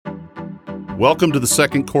Welcome to the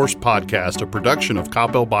Second Course Podcast, a production of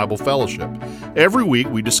Coppell Bible Fellowship. Every week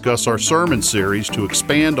we discuss our sermon series to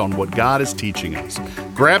expand on what God is teaching us.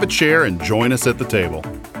 Grab a chair and join us at the table.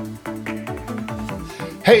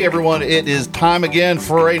 Hey everyone, it is time again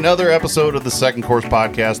for another episode of the Second Course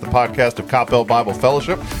Podcast, the podcast of Coppell Bible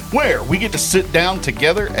Fellowship, where we get to sit down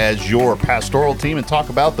together as your pastoral team and talk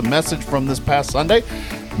about the message from this past Sunday.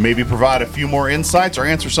 Maybe provide a few more insights or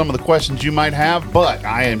answer some of the questions you might have. But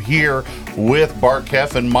I am here with Bart,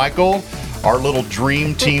 Keff, and Michael, our little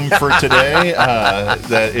dream team for today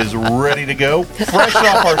that is ready to go, fresh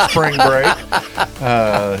off our spring break.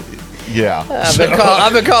 Yeah.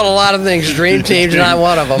 I've been called a lot of things. Dream team's not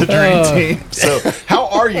one of them. The dream team. So how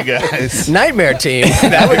are you guys? Nightmare team.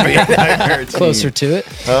 That would be Nightmare team. Closer to it.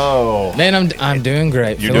 Oh. Man, I'm doing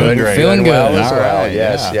great. You're doing great. Feeling good. All right.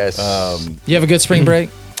 Yes. You have a good spring break?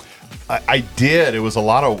 I did. It was a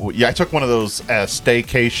lot of... Yeah, I took one of those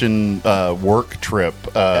staycation work trip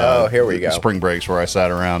here we go. Spring breaks where I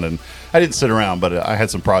sat around, and I didn't sit around, but I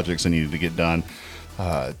had some projects I needed to get done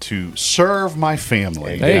to serve my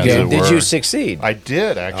family. There you go. Did you succeed? I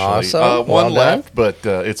did, actually. Awesome. One left, but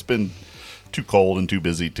it's been too cold and too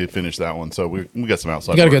busy to finish that one, so we got some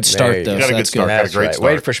outside You got a work. good start, though. You got a good That's start. Got a That's great right.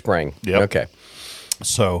 start. Wait for spring. Yep. Okay.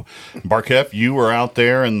 So, Barkeff, you were out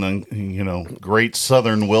there in the great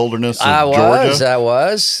southern wilderness of Georgia. I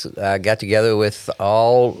was. I got together with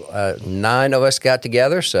all 9 of us got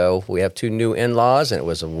together, so we have 2 new in-laws, and it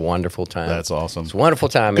was a wonderful time. That's awesome. It's a wonderful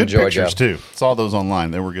time Good in Georgia. pictures, too. Saw those online.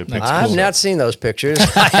 They were good pictures. I've not seen those pictures.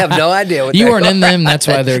 I have no idea what You they weren't are. in them. That's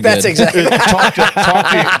why they're That's good. exactly.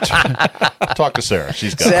 Talk to Sarah.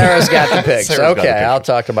 She's got Sarah's got the pics. Sarah's got the Okay, pictures. I'll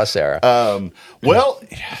talk about Sarah. Well,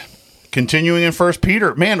 continuing in First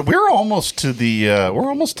Peter, man, we're almost to the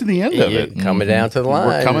end of it. Coming down to the line.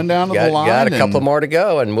 We're coming down to the line. Got a couple and- more to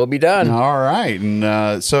go, and we'll be done. All right,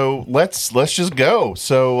 and so let's just go.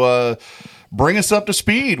 So bring us up to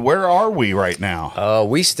speed. Where are we right now?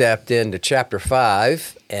 We stepped into chapter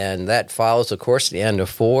 5, and that follows, of course, the end of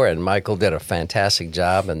 4, and Michael did a fantastic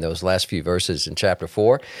job in those last few verses in chapter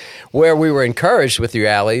 4, where we were encouraged with the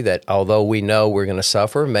reality that although we know we're going to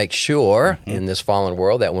suffer, make sure in this fallen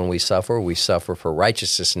world that when we suffer for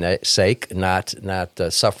righteousness' sake, not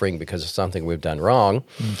suffering because of something we've done wrong,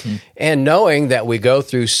 and knowing that we go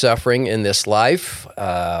through suffering in this life.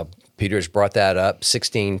 Peter's brought that up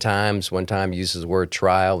 16 times. One time he uses the word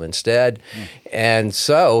trial instead. And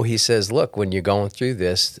so he says, look, when you're going through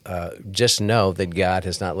this, just know that God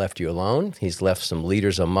has not left you alone. He's left some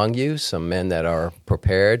leaders among you, some men that are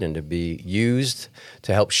prepared and to be used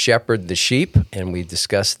to help shepherd the sheep. And we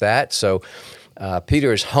discussed that. So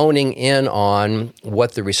Peter is honing in on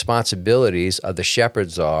what the responsibilities of the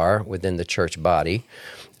shepherds are within the church body.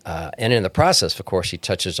 And in the process, of course, he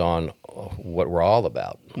touches on what we're all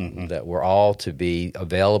about, that we're all to be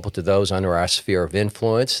available to those under our sphere of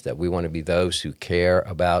influence, that we want to be those who care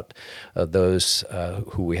about those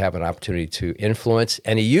who we have an opportunity to influence.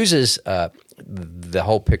 And he uses the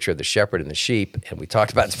whole picture of the shepherd and the sheep, and we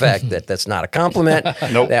talked about the fact that that's not a compliment.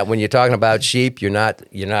 Nope. That when you're talking about sheep, you're not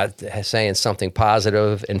saying something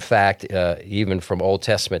positive. In fact, even from Old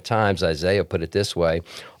Testament times, Isaiah put it this way: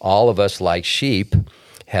 all of us, like sheep,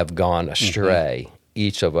 have gone astray.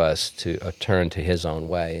 Each of us to turn to his own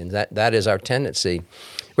way, and that is our tendency.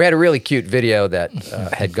 We had a really cute video that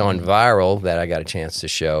had gone viral that I got a chance to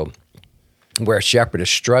show, where a shepherd is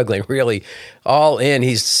struggling really all in.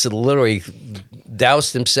 He's literally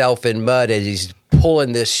doused himself in mud as he's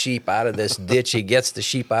pulling this sheep out of this ditch. He gets the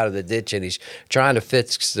sheep out of the ditch, and he's trying to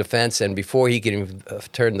fix the fence. And before he can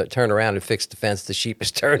turn around and fix the fence, the sheep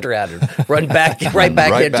is turned around and run back right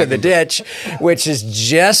back into the ditch, which is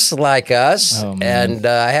just like us. Oh, man. And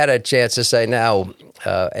I had a chance to say, now,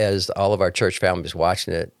 as all of our church families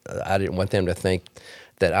watching it, I didn't want them to think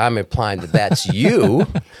that I'm implying that that's you.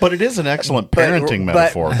 But it is an excellent parenting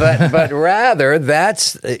metaphor. But rather,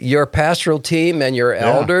 that's your pastoral team and your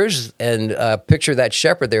elders, and picture that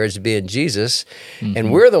shepherd there as being Jesus.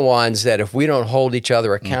 And we're the ones that if we don't hold each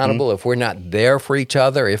other accountable, if we're not there for each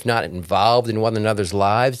other, if not involved in one another's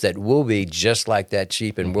lives, that we'll be just like that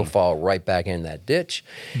sheep, and we'll fall right back in that ditch.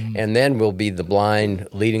 And then we'll be the blind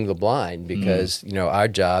leading the blind, because our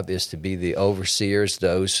job is to be the overseers,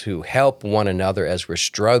 those who help one another as we're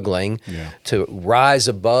struggling to rise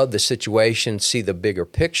above the situation, see the bigger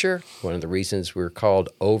picture. One of the reasons we're called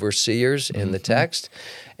overseers in the text,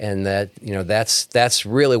 and that's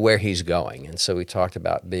really where he's going. And so we talked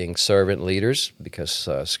about being servant leaders, because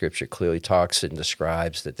Scripture clearly talks and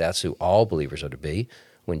describes that that's who all believers are to be.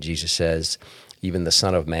 When Jesus says, even the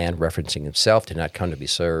Son of Man, referencing himself, did not come to be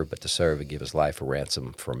served, but to serve and give his life a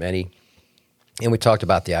ransom for many. And we talked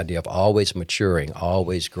about the idea of always maturing,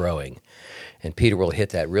 always growing. And Peter will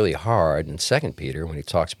hit that really hard in 2 Peter when he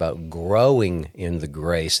talks about growing in the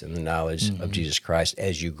grace and the knowledge of Jesus Christ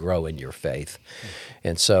as you grow in your faith.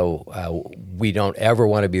 And so we don't ever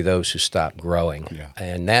want to be those who stop growing. Yeah.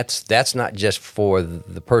 And that's not just for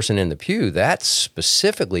the person in the pew. That's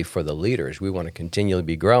specifically for the leaders. We want to continually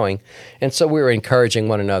be growing. And so we were encouraging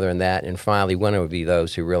one another in that. And finally, one would be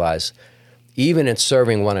those who realize even in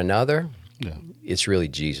serving one another, it's really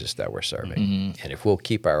Jesus that we're serving. And if we'll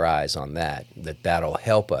keep our eyes on that'll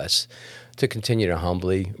help us to continue to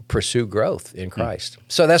humbly pursue growth in Christ.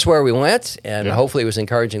 So that's where we went, and hopefully it was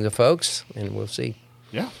encouraging to folks, and we'll see.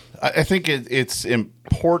 Yeah. I think it's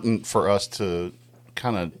important for us to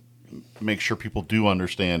kind of make sure people do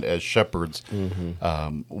understand as shepherds,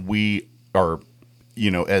 we are,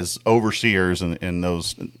 as overseers and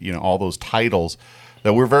those, all those titles,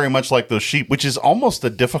 that we're very much like those sheep, which is almost a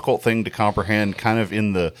difficult thing to comprehend kind of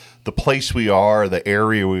in the place we are, the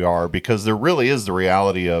area we are, because there really is the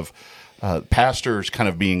reality of pastors kind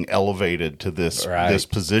of being elevated to this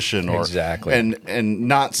position, exactly, and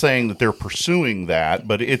not saying that they're pursuing that,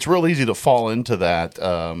 but it's real easy to fall into that.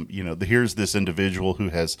 Here's this individual who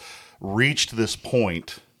has reached this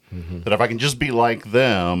point. That if I can just be like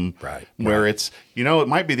them, where it's, it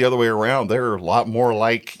might be the other way around. They're a lot more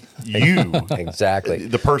like you. Exactly.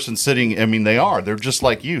 The person sitting, they're just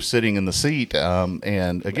like you sitting in the seat.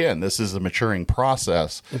 And again, this is a maturing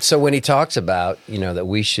process. And so when he talks about, that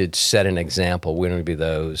we should set an example, we want to be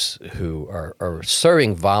those who are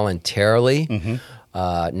serving voluntarily,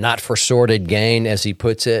 not for sordid gain, as he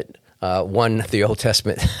puts it. The Old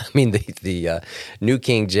Testament, the New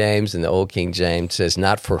King James and the Old King James says,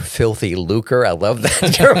 not for filthy lucre. I love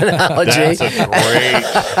that terminology. That's a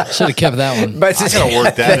great... Should have kept that one. But I got to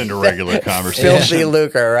work that into regular conversation. Filthy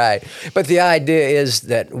lucre, right. But the idea is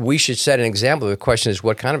that we should set an example. The question is,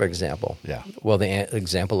 what kind of example? Yeah. Well, the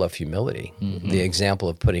example of humility, the example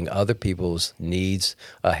of putting other people's needs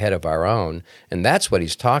ahead of our own. And that's what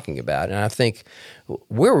he's talking about. And I think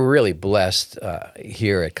we're really blessed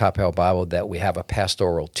here at Coppell Bible that we have a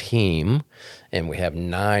pastoral team and we have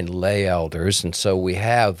 9 lay elders. And so we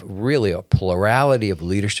have really a plurality of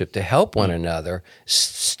leadership to help one another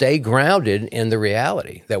stay grounded in the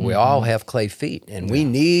reality that we all have clay feet and we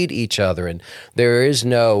need each other. And there is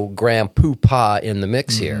no grand poopah in the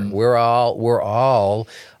mix here. We're all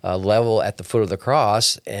level at the foot of the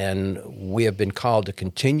cross, and we have been called to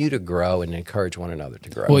continue to grow and encourage one another to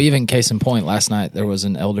grow. Well, even case in point, last night there was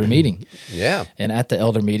an elder meeting. Yeah. And at the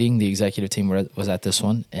elder meeting, the executive team was at this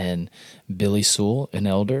one, and Billy Sewell, an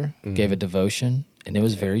elder, gave a devotion. And it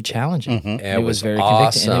was very challenging. And it was very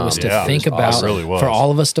convicting. And it was to think about, awesome. Really for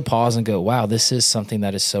all of us to pause and go, wow, this is something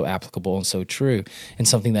that is so applicable and so true and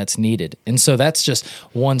something that's needed. And so that's just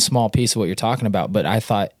one small piece of what you're talking about. But I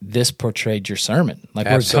thought this portrayed your sermon. Like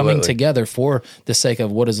Absolutely. We're coming together for the sake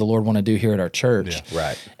of what does the Lord want to do here at our church. Yeah.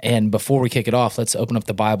 Right. And before we kick it off, let's open up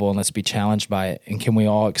the Bible and let's be challenged by it. And can we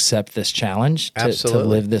all accept this challenge to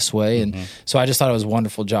live this way? And so I just thought it was a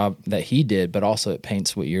wonderful job that he did, but also it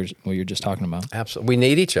paints what you're just talking about. Absolutely. We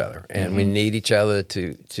need each other, and we need each other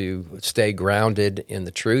to stay grounded in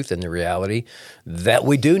the truth and the reality that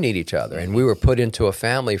we do need each other. And we were put into a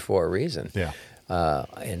family for a reason. Yeah.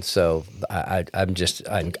 And so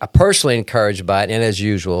I'm personally encouraged by it. And as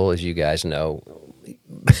usual, as you guys know,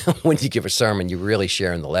 when you give a sermon, you're really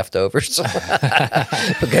sharing the leftovers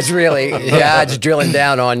because really God's drilling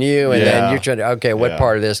down on you, and then you're trying to, what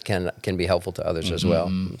part of this can be helpful to others as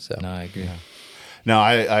well. So. No, I agree. No,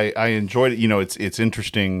 I enjoyed it. It's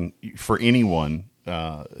interesting for anyone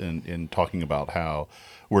in talking about how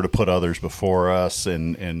we're to put others before us.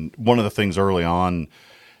 And one of the things early on,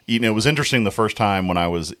 it was interesting the first time when I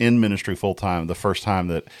was in ministry full time, the first time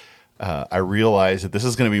that I realized that this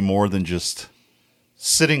is going to be more than just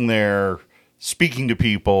sitting there speaking to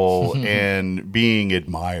people and being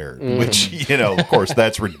admired, which, of course,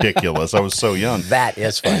 that's ridiculous. I was so young. That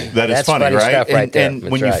is funny. That's funny, right? Stuff right there. And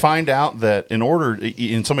when you find out that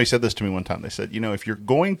and somebody said this to me one time, they said, if you're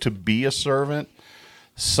going to be a servant,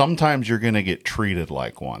 sometimes you're going to get treated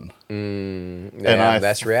like one.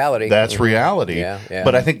 That's reality. That's reality. Yeah.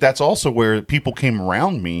 But I think that's also where people came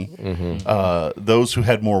around me, those who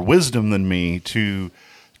had more wisdom than me, to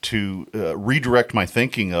redirect my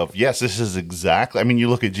thinking of, yes, this is exactly, you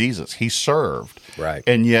look at Jesus, he served. Right.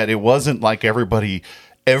 And yet it wasn't like everybody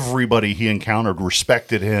he encountered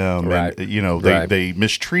respected him. Right. And, they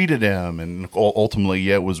mistreated him. And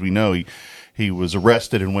ultimately, as we know, he was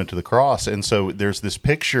arrested and went to the cross. And so there's this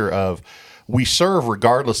picture of we serve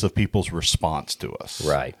regardless of people's response to us.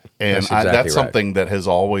 Right. And That's exactly that's something that has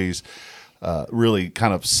always really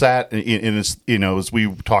kind of sat in this, as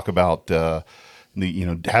we talk about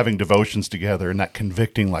having devotions together and that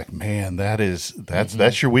convicting, like, man,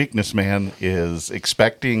 that's your weakness, man, is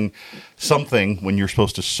expecting something when you're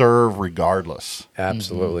supposed to serve regardless.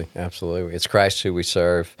 Absolutely. It's Christ who we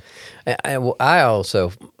serve. I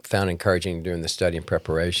also found encouraging during the study and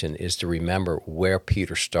preparation is to remember where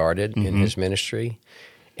Peter started in his ministry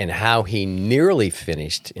and how he nearly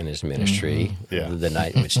finished in his ministry the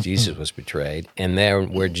night in which Jesus was betrayed, and there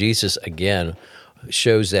where Jesus again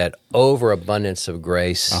shows that overabundance of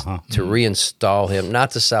grace to reinstall him,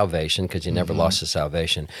 not to salvation, because he never lost his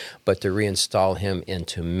salvation, but to reinstall him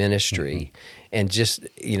into ministry. And just,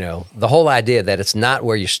 the whole idea that it's not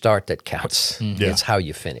where you start that counts. It's how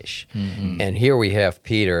you finish. And here we have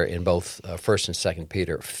Peter in both 1st and 2nd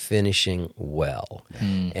Peter finishing well.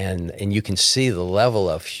 And you can see the level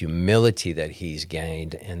of humility that he's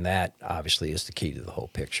gained, and that obviously is the key to the whole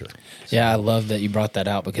picture. So. Yeah, I love that you brought that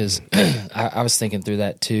out, because I was thinking through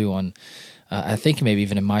that too on, I think maybe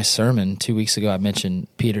even in my sermon 2 weeks ago, I mentioned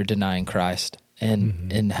Peter denying Christ.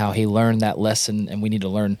 And how he learned that lesson, and we need to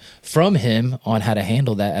learn from him on how to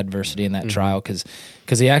handle that adversity and that trial, because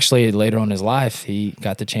he actually, later on in his life, he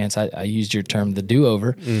got the chance, I used your term, the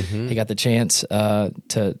do-over. He got the chance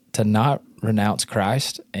to not renounce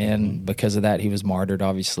Christ, and because of that, he was martyred,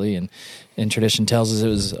 obviously, and tradition tells us it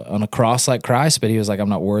was on a cross like Christ, but he was like, I'm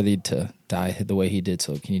not worthy to die the way he did,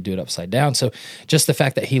 so can you do it upside down? So just the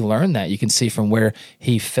fact that he learned that, you can see from where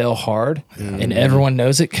he fell hard, and everyone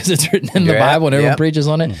knows it because it's written in the Bible and everyone preaches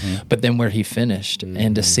on it, but then where he finished,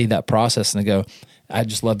 and to see that process and to go, I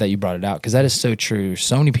just love that you brought it out, because that is so true.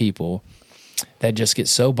 So many people that just get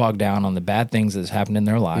so bogged down on the bad things that's happened in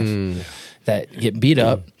their life, that get beat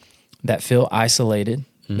up, that feel isolated,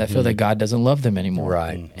 that feel that God doesn't love them anymore.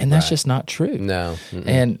 Right. And that's just not true. No.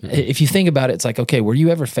 And if you think about it, it's like, okay, were you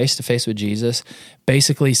ever face-to-face with Jesus,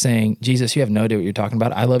 basically saying, Jesus, you have no idea what you're talking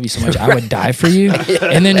about. I love you so much. I would die for you.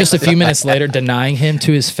 And then just a few minutes later, denying him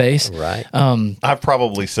to his face. Right. I've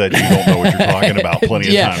probably said you don't know what you're talking about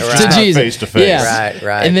plenty of times. To Jesus. Face-to-face. Yeah.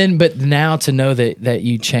 Right. And then, but now to know that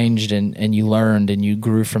you changed and you learned and you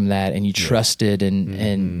grew from that and you trusted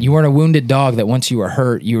and you weren't a wounded dog that once you were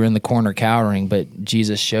hurt, you were in the corner cowering, but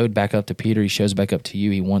Jesus showed back up to Peter. He shows back up to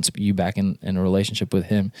you. He wants you back in a relationship with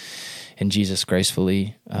him. And Jesus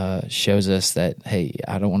gracefully shows us that, hey,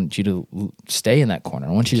 I don't want you to stay in that corner.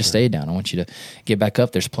 I want you to stay down. I want you to get back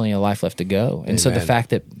up. There's plenty of life left to go. And so the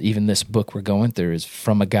fact that even this book we're going through is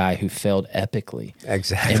from a guy who failed epically.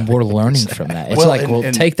 Exactly. And we're learning from that.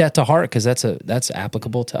 It's take that to heart, because that's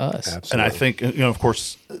applicable to us. Absolutely. And I think, of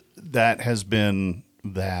course, that has been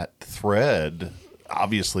that thread,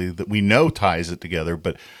 obviously, that we know ties it together,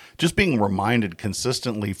 but just being reminded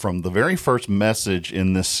consistently from the very first message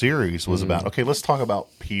in this series was about, okay, let's talk about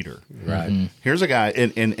Peter. Right. Here's a guy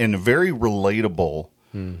in a very relatable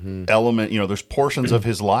element. There's portions of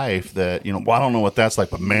his life that, I don't know what that's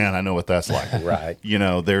like, but man, I know what that's like. Right.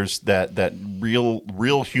 There's that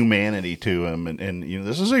real humanity to him. And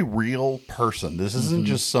this is a real person. This isn't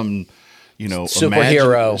just some,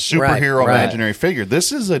 superhero imaginary figure.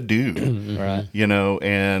 This is a dude, Right.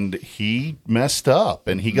 And he messed up,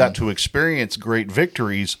 and he got to experience great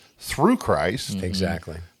victories through Christ.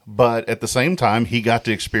 Exactly. But at the same time, he got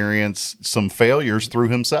to experience some failures through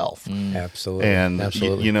himself. Absolutely. And,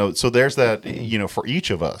 Absolutely. so there's that, for each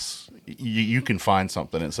of us, you can find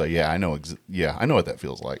something and say, yeah, I know what that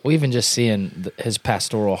feels like. Well, even just seeing his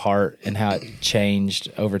pastoral heart and how it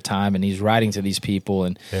changed over time, and he's writing to these people,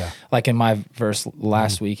 and like in my verse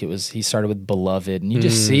last week, he started with beloved, and you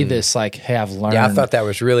just see this like, hey, I've learned. Yeah, I thought that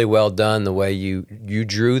was really well done, the way you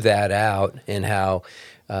drew that out, and how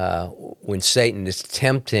when Satan is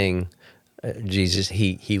tempting Jesus,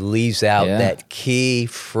 he leaves out that key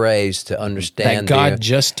phrase to understand that God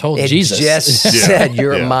just told Jesus. It just said,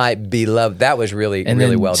 "You're my beloved." That was really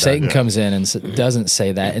well done. Satan comes in and doesn't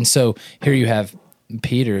say that, and so here you have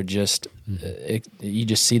Peter. You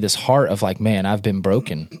just see this heart of like, man, I've been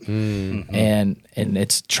broken, and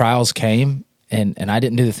it's trials came. And I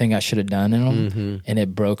didn't do the thing I should have done in them, and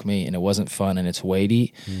it broke me, and it wasn't fun, and it's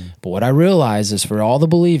weighty. But what I realize is for all the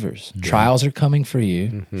believers, trials are coming for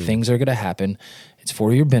you. Things are going to happen. It's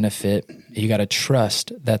for your benefit. You got to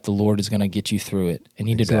trust that the Lord is going to get you through it, and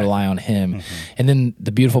you need to rely on Him. And then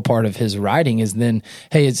the beautiful part of his writing is then,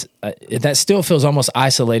 hey, it's that still feels almost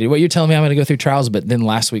isolated. What you're telling me, I'm going to go through trials, but then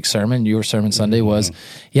last week's sermon, your sermon Sunday was,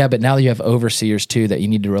 but now you have overseers too that you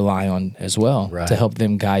need to rely on as well to help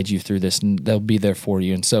them guide you through this, and they'll be there for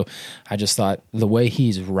you. And so I just thought the way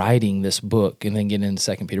he's writing this book, and then getting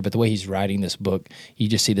into 2 Peter, but the way he's writing this book, you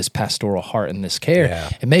just see this pastoral heart and this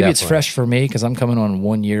care. And maybe it's fresh for me because I'm coming coming on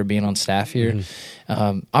 1 year being on staff here.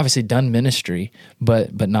 Obviously done ministry,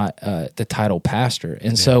 but not the title pastor.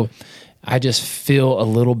 And so I just feel a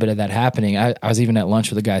little bit of that happening. I was even at lunch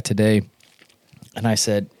with a guy today, and I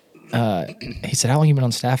said, he said, how long have you been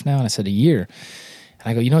on staff now? And I said, a year. And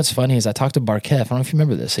I go, you know what's funny is I talked to Barkev, I don't know if you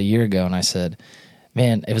remember this, a year ago, and I said,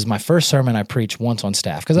 man, it was my first sermon I preached once on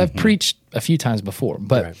staff, because I've preached a few times before,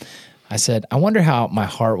 but I said, I wonder how my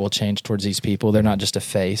heart will change towards these people. They're not just a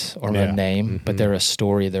face or a name, but they're a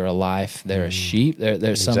story, they're a life, they're a sheep,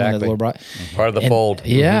 they're someone that the Lord brought. Part of the fold.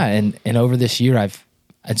 Yeah, and over this year,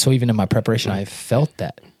 and so even in my preparation, I've felt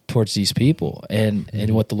that towards these people and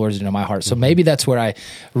what the Lord's doing in my heart. So maybe that's where I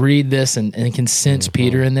read this and can sense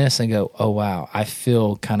Peter in this and go, oh, wow, I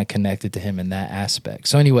feel kind of connected to him in that aspect.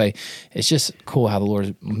 So anyway, it's just cool how the Lord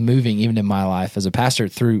is moving even in my life as a pastor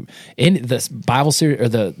through in this Bible series or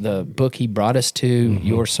the book he brought us to,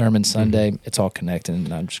 your sermon Sunday. It's all connected,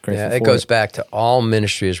 and I'm just grateful for it. It goes back to all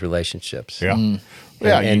ministry is relationships.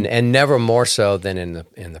 Yeah. And never more so than in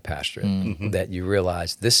the pastorate, that you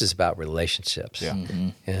realize this is about relationships. Yeah.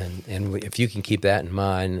 And if you can keep that in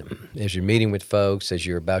mind as you're meeting with folks, as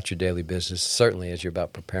you're about your daily business, certainly as you're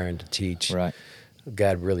about preparing to teach, Right.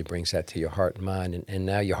 God really brings that to your heart and mind, and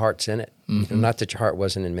now your heart's in it. Not that your heart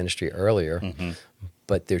wasn't in ministry earlier,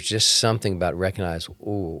 but there's just something about recognize,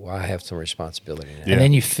 ooh, I have some responsibility now. And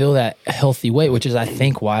then you feel that healthy weight, which is, I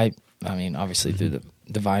think, why, I mean, obviously through the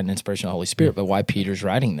divine inspiration of the Holy Spirit, but why Peter's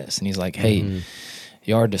writing this. And he's like, hey,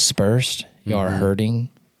 you are dispersed, you are hurting,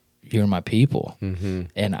 you're my people,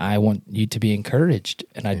 and I want you to be encouraged,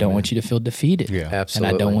 and I don't want you to feel defeated. Yeah. Absolutely.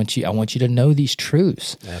 And I want you to know these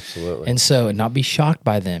truths. Absolutely. And so not be shocked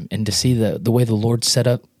by them, and to see the way the Lord set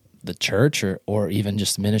up the church or even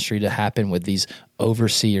just ministry to happen with these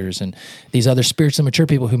overseers and these other spiritually mature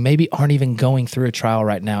people who maybe aren't even going through a trial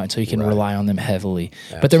right now, and so you can rely on them heavily.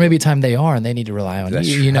 Absolutely. But there may be a time they are, and they need to rely on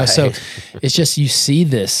you. You know, so it's just you see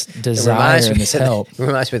this desire and this help. It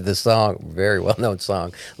reminds me of the song, very well-known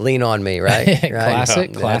song, "Lean on Me," right?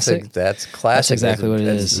 Classic. That's classic. That's exactly what it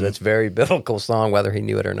is. That's a very biblical song, whether he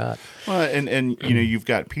knew it or not. Well, and you know, you've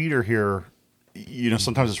got Peter here. You know,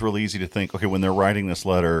 sometimes it's really easy to think, okay, when they're writing this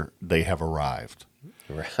letter, they have arrived.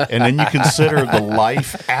 Right. And then you consider the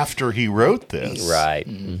life after he wrote this. Right.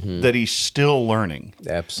 That he's still learning.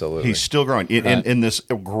 Absolutely. He's still growing. In this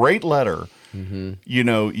great letter, you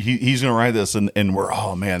know, he's going to write this, and we're,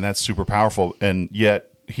 oh, man, that's super powerful. And yet,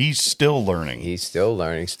 he's still learning. He's still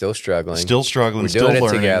learning, still struggling. Still struggling, We're still doing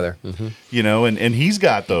learning. it together. You know, and he's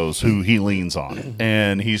got those who he leans on,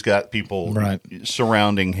 and he's got people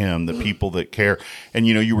surrounding him, the people that care. And,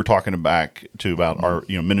 you know, you were talking back to about our,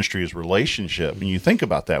 you know, ministry as relationship, and you think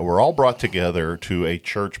about that. We're all brought together to a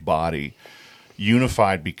church body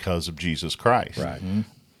unified because of Jesus Christ. Right.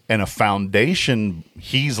 And a foundation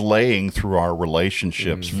he's laying through our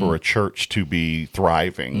relationships for a church to be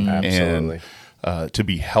thriving. Absolutely. And to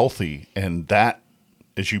be healthy. And that,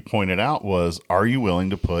 as you pointed out, was, are you willing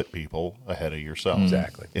to put people ahead of yourself?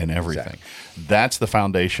 Exactly. In everything. That's the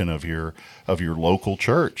foundation of your local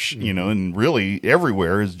church, you know, and really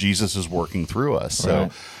everywhere is Jesus is working through us. So,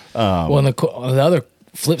 well, and the other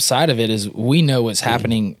flip side of it is we know what's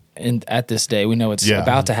happening at this day. We know it's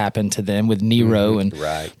about to happen to them with Nero and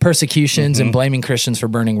persecutions and blaming Christians for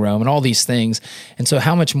burning Rome and all these things. And so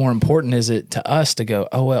how much more important is it to us to go,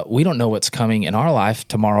 oh, well, we don't know what's coming in our life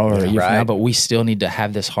tomorrow or a year from now, but we still need to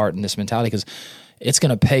have this heart and this mentality because it's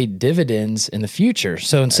going to pay dividends in the future.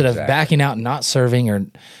 So instead of backing out and not serving or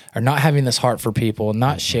not having this heart for people,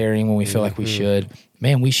 not sharing when we feel like we should,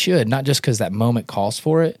 man, we should, not just because that moment calls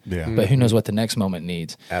for it, but who knows what the next moment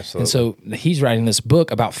needs. Absolutely. And so he's writing this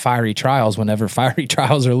book about fiery trials whenever fiery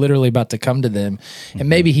trials are literally about to come to them. And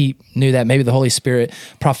maybe he knew that. Maybe the Holy Spirit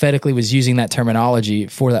prophetically was using that terminology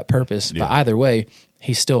for that purpose. But either way,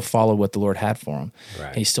 he still followed what the Lord had for him.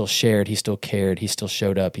 Right. He still shared, he still cared, he still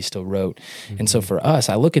showed up, he still wrote. And so for us,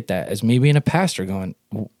 I look at that as me being a pastor going,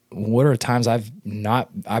 what are times I've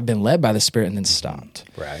been led by the Spirit and then stopped,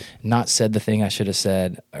 not said the thing I should have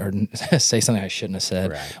said, or say something I shouldn't have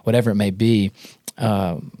said, whatever it may be.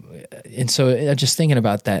 And so just thinking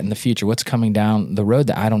about that in the future, what's coming down the road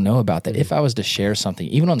that I don't know about, that if I was to share something,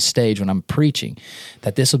 even on stage when I'm preaching,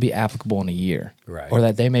 that this will be applicable in a year, or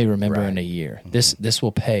that they may remember in a year. This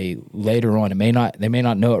will pay later on. They may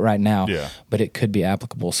not know it right now, but it could be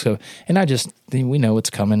applicable. So, and I just think we know what's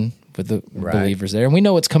coming with the believers there, and we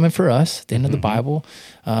know what's coming for us at the end of the Bible.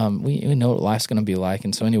 We know what life's going to be like,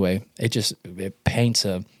 and so anyway, it paints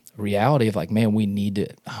a reality of like, man, we need to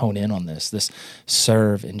hone in on this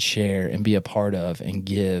serve and share and be a part of and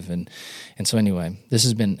give, and so anyway, this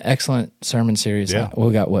has been excellent sermon series.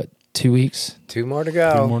 We got 2 weeks. 2 more to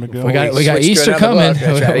go. We got Easter coming.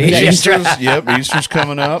 Easter's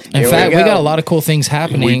coming up. In fact, we got a lot of cool things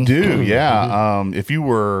happening. We do, yeah. If you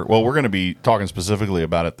were, well, we're going to be talking specifically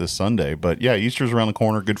about it this Sunday, but yeah, Easter's around the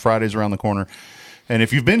corner. Good Friday's around the corner. And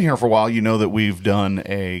if you've been here for a while, you know that we've done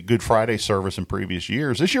a Good Friday service in previous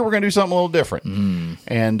years. This year, we're going to do something a little different.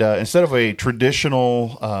 And instead of a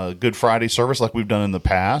traditional Good Friday service like we've done in the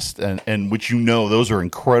past, and which those are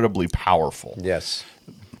incredibly powerful. Yes.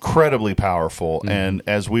 Incredibly powerful. And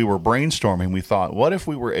as we were brainstorming, we thought, what if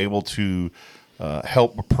we were able to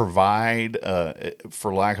help provide,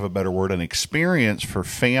 for lack of a better word, an experience for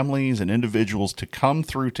families and individuals to come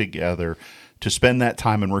through together to spend that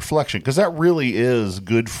time in reflection, because that really is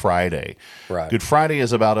Good Friday. Right. Good Friday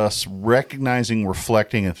is about us recognizing,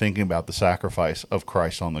 reflecting, and thinking about the sacrifice of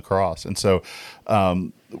Christ on the cross. And so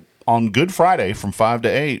on Good Friday from 5 to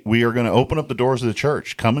 8, we are going to open up the doors of the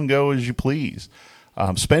church. Come and go as you please.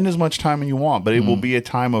 Spend as much time as you want, but it will be a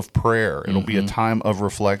time of prayer. It'll be a time of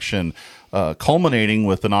reflection, culminating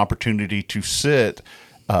with an opportunity to sit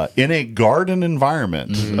in a garden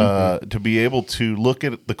environment, to be able to look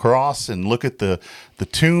at the cross and look at the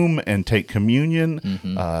tomb and take communion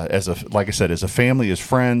like I said, as a family, as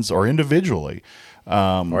friends, or individually.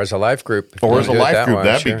 Or as a life group.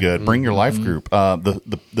 That'd be good. Bring your life group.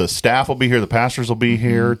 The staff will be here. The pastors will be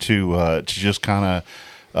here to just kind of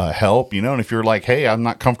help, and if you're like, hey, I'm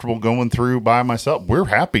not comfortable going through by myself, we're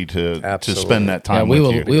happy to spend that time with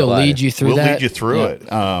you. We will lead you through that. We'll lead you through it.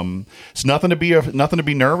 It's nothing to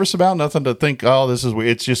be nervous about, nothing to think, oh, this is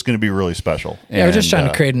weird. It's just going to be really special. Yeah, we're just trying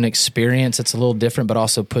to create an experience that's a little different, but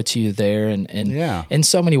also puts you there and in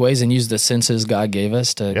so many ways, and use the senses God gave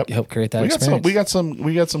us to help create that experience.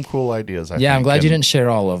 We got some cool ideas. I'm glad you didn't share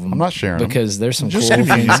all of them. I'm not sharing because there's some just cool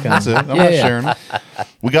things. That's it. I'm not sharing them.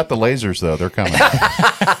 We got the lasers though; they're coming.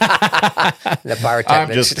 The pyrotechnics.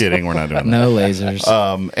 I'm just kidding. We're not doing that. No lasers.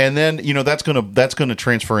 And then that's gonna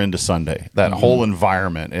transfer into Sunday. That whole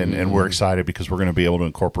environment, and we're excited because we're going to be able to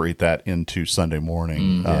incorporate that into Sunday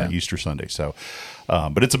morning, Easter Sunday. So.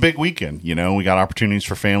 But it's a big weekend, we got opportunities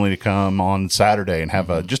for family to come on Saturday and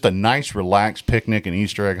have just a nice, relaxed picnic and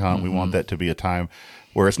Easter egg hunt. We want that to be a time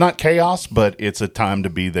where it's not chaos, but it's a time to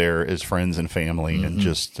be there as friends and family and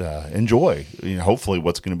just enjoy, hopefully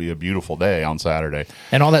what's going to be a beautiful day on Saturday.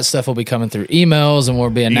 And all that stuff will be coming through emails, and we'll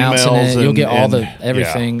be announcing it. You'll get all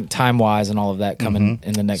everything time-wise and all of that coming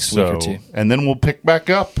in the next week or two. And then we'll pick back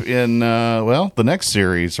up in, the next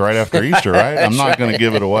series right after Easter, right? I'm not going to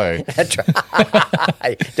give it away. That's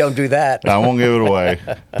right. Don't do that. I won't give it away.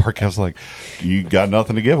 Parkev's like, you got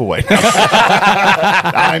nothing to give away.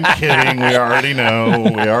 I'm kidding. We already know.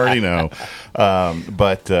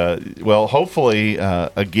 Hopefully,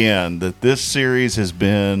 again, that this series has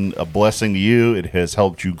been a blessing to you. It has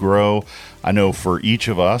helped you grow. I know for each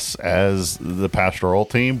of us as the pastoral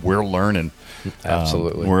team, we're learning.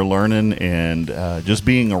 Absolutely. We're learning and just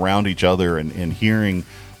being around each other and hearing,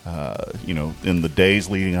 in the days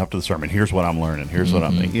leading up to the sermon, here's what I'm learning. Here's what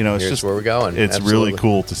I'm thinking. It's here's just where we're going. It's really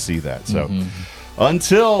cool to see that. So.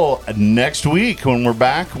 Until next week when we're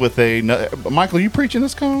back with Michael, are you preaching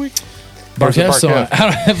this coming week?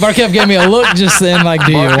 Barkev gave me a look just then, like,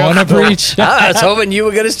 do you want to preach? I was hoping you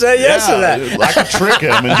were going to say yes to that. I could trick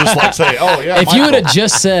him and just say, oh, yeah, if Michael. You would have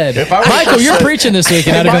just said, Michael, you're preaching this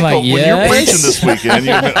weekend, I'd have been like, yes. When you're preaching this weekend,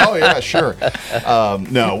 you'd have been, oh, yeah, sure.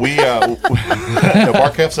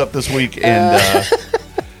 Barkev's up this week, and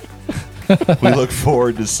we look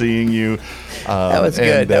forward to seeing you. That was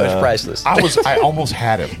good. That was priceless. I almost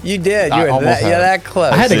had him. You did. You were that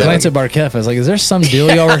close. I had to glance at Barkev. I was like, is there some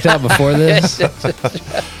deal y'all worked out before this?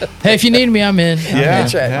 Hey, if you need me, I'm in.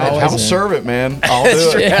 That's right. I'll serve it, man. I'll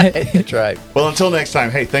do it. That's right. Well, until next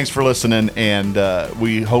time, hey, thanks for listening, and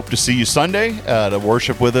we hope to see you Sunday to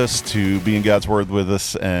worship with us, to be in God's Word with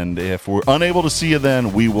us, and if we're unable to see you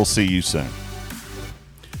then, we will see you soon.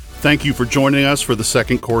 Thank you for joining us for the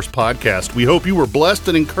Second Course Podcast. We hope you were blessed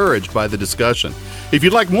and encouraged by the discussion. If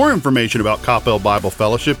you'd like more information about Coppell Bible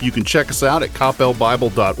Fellowship, you can check us out at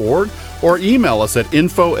coppellbible.org or email us at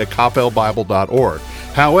info@coppellbible.org.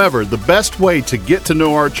 However, the best way to get to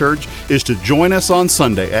know our church is to join us on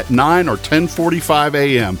Sunday at 9 or 10:45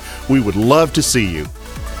 a.m. We would love to see you.